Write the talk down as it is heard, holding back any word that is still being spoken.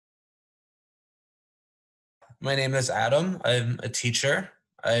My name is Adam. I'm a teacher.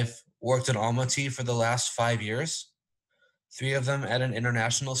 I've worked in Almaty for the last 5 years, three of them at an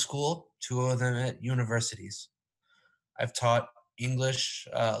international school, two of them at universities. I've taught English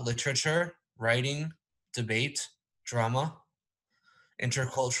literature, writing, debate, drama,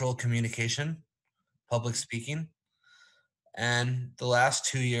 intercultural communication, public speaking. And the last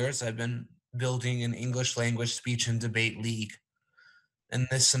 2 years, I've been building an English language speech and debate league. And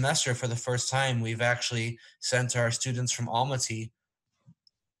this semester, for the first time, we've actually sent our students from Almaty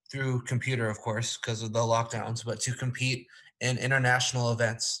through computer, of course, because of the lockdowns, but to compete in international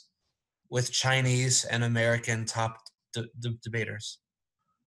events with Chinese and American top debaters.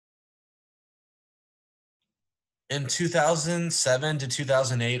 In 2007 to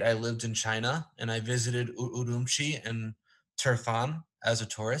 2008, I lived in China and I visited Urumqi and Turfan as a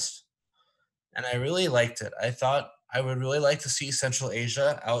tourist, and I really liked it. I thought I would really like to see Central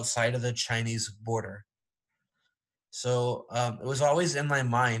Asia outside of the Chinese border. So it was always in my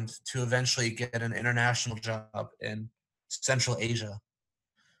mind to eventually get an international job in Central Asia.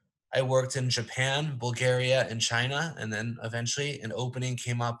 I worked in Japan, Bulgaria, and China, and then eventually an opening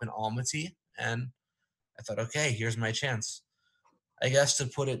came up in Almaty, and I thought, okay, here's my chance. I guess to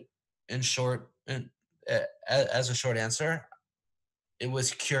put it in short, as a short answer, it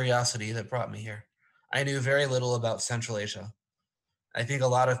was curiosity that brought me here. I knew very little about Central Asia. I think a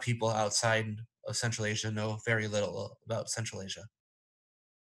lot of people outside of Central Asia know very little about Central Asia.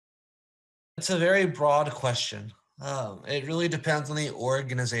 It's a very broad question. It really depends on the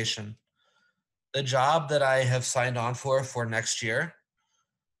organization. The job that I have signed on for next year,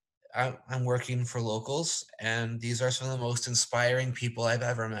 I'm working for locals, and these are some of the most inspiring people I've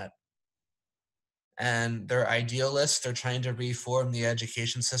ever met. And they're idealists. They're trying to reform the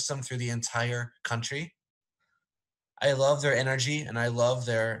education system through the entire country. I love their energy and I love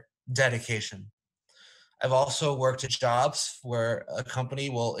their dedication. I've also worked at jobs where a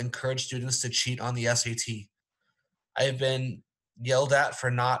company will encourage students to cheat on the SAT. I've been yelled at for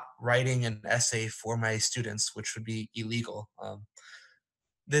not writing an essay for my students, which would be illegal.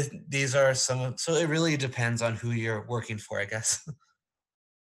 These are some of, so it really depends on who you're working for, I guess.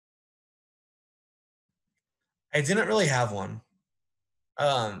 I didn't really have one.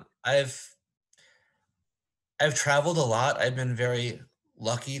 Um, I've I've traveled a lot. I've been very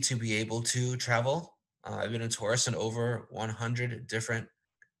lucky to be able to travel. I've been a tourist in over 100 different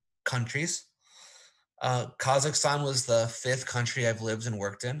countries. Kazakhstan was the fifth country I've lived and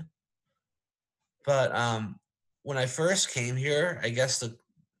worked in. But when I first came here, I guess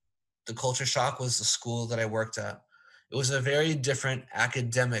the culture shock was the school that I worked at. It was a very different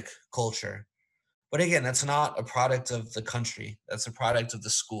academic culture. But again, that's not a product of the country. That's a product of the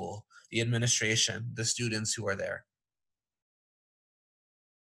school, the administration, the students who are there.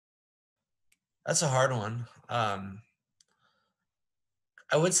 That's a hard one. I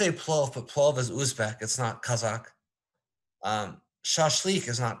would say plov, but plov is Uzbek. It's not Kazakh. Shashlik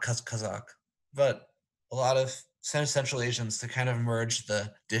is not Kazakh, but a lot of Central Asians to kind of merge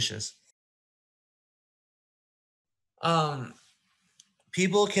the dishes. Um,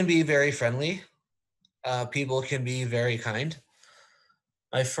 People can be very friendly. People can be very kind.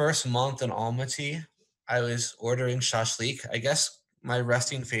 My first month in Almaty, I was ordering shashlik. I guess my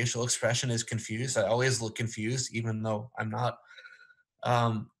resting facial expression is confused. I always look confused, even though I'm not.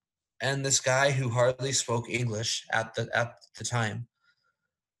 Um, and this guy who hardly spoke English at the time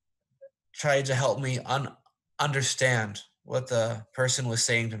tried to help me understand what the person was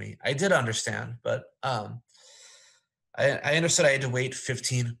saying to me. I did understand, but I understood I had to wait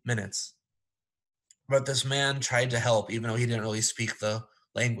 15 minutes. But this man tried to help, even though he didn't really speak the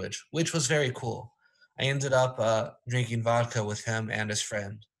language, which was very cool. I ended up drinking vodka with him and his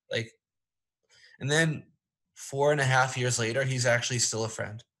friend. Like, and then 4.5 years later, he's actually still a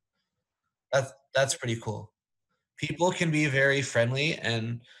friend. That's pretty cool. People can be very friendly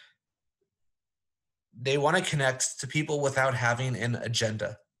and they want to connect to people without having an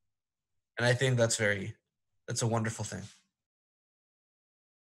agenda. And I think that's a wonderful thing.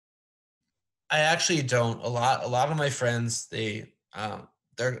 I actually don't. A lot of my friends, they're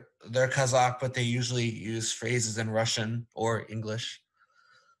Kazakh, but they usually use phrases in Russian or English.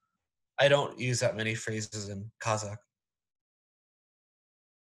 I don't use that many phrases in Kazakh.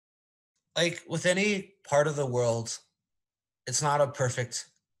 Like with any part of the world, it's not a perfect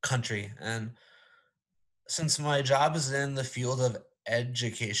country. And since my job is in the field of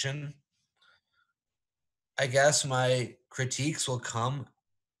education, I guess my critiques will come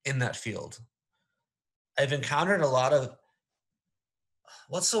in that field. I've encountered a lot of,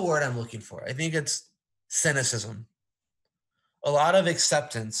 what's the word I'm looking for? I think it's cynicism, a lot of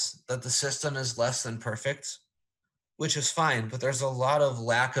acceptance that the system is less than perfect. which is fine, but there's a lot of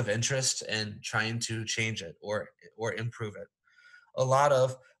lack of interest in trying to change it or improve it. A lot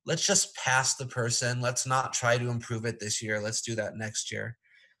of let's just pass the person. Let's not try to improve it this year. Let's do that next year.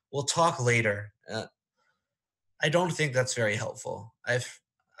 We'll talk later. I don't think that's very helpful. I've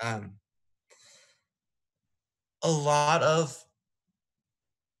a lot of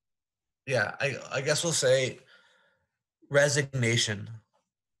yeah. I guess we'll say resignation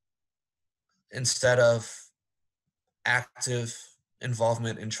instead of active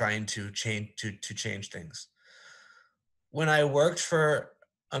involvement in trying to change things. When I worked for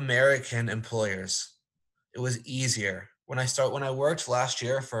American employers, it was easier. When I worked last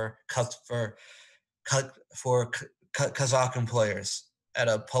year for Kazakh employers at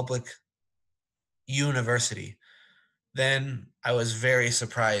a public university, then I was very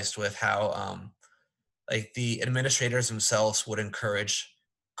surprised with how like the administrators themselves would encourage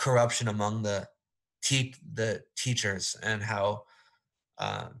corruption among the teachers and how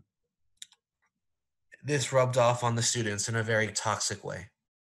um, this rubbed off on the students in a very toxic way.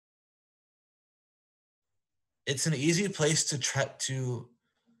 It's an easy place to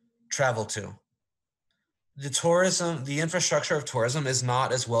travel to. The infrastructure of tourism is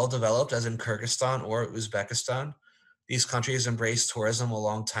not as well developed as in Kyrgyzstan or Uzbekistan. These countries embraced tourism a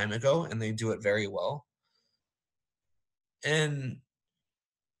long time ago and they do it very well. In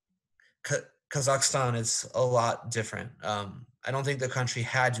Kazakhstan, it's a lot different. I don't think the country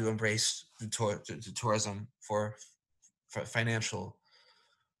had to embrace the tourism for financial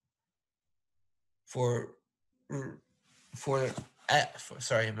for for,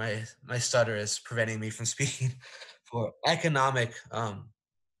 sorry, my stutter is preventing me from speaking for economic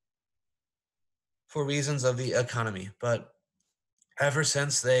for reasons of the economy. But ever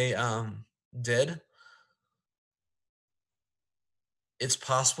since they did, it's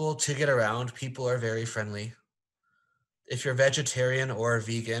possible to get around. People are very friendly. If you're vegetarian or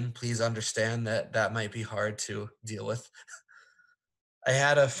vegan, please understand that that might be hard to deal with. I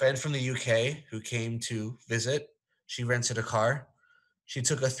had a friend from the UK who came to visit. She rented a car. She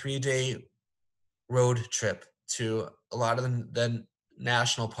took a 3-day road trip to a lot of the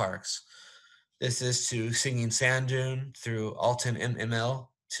national parks. This is to Singing Sand Dune, through Alton ML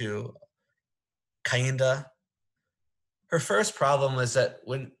to Kainda. Her first problem was that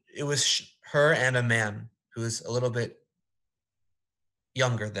when it was her and a man who was a little bit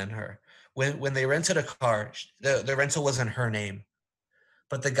younger than her. When they rented a car, the rental was in her name,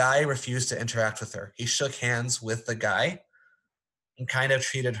 but the guy refused to interact with her. He shook hands with the guy and kind of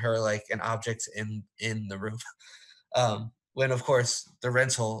treated her like an object in the room. When of course the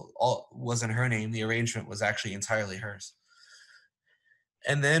rental all was in her name, the arrangement was actually entirely hers.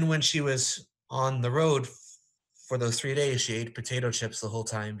 And then when she was on the road for those 3 days, she ate potato chips the whole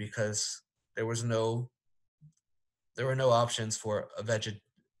time because there was no there were no options for a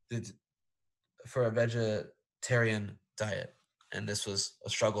vegetarian diet, and this was a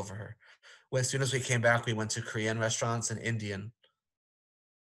struggle for her. Well, as soon as we came back, we went to Korean restaurants and Indian.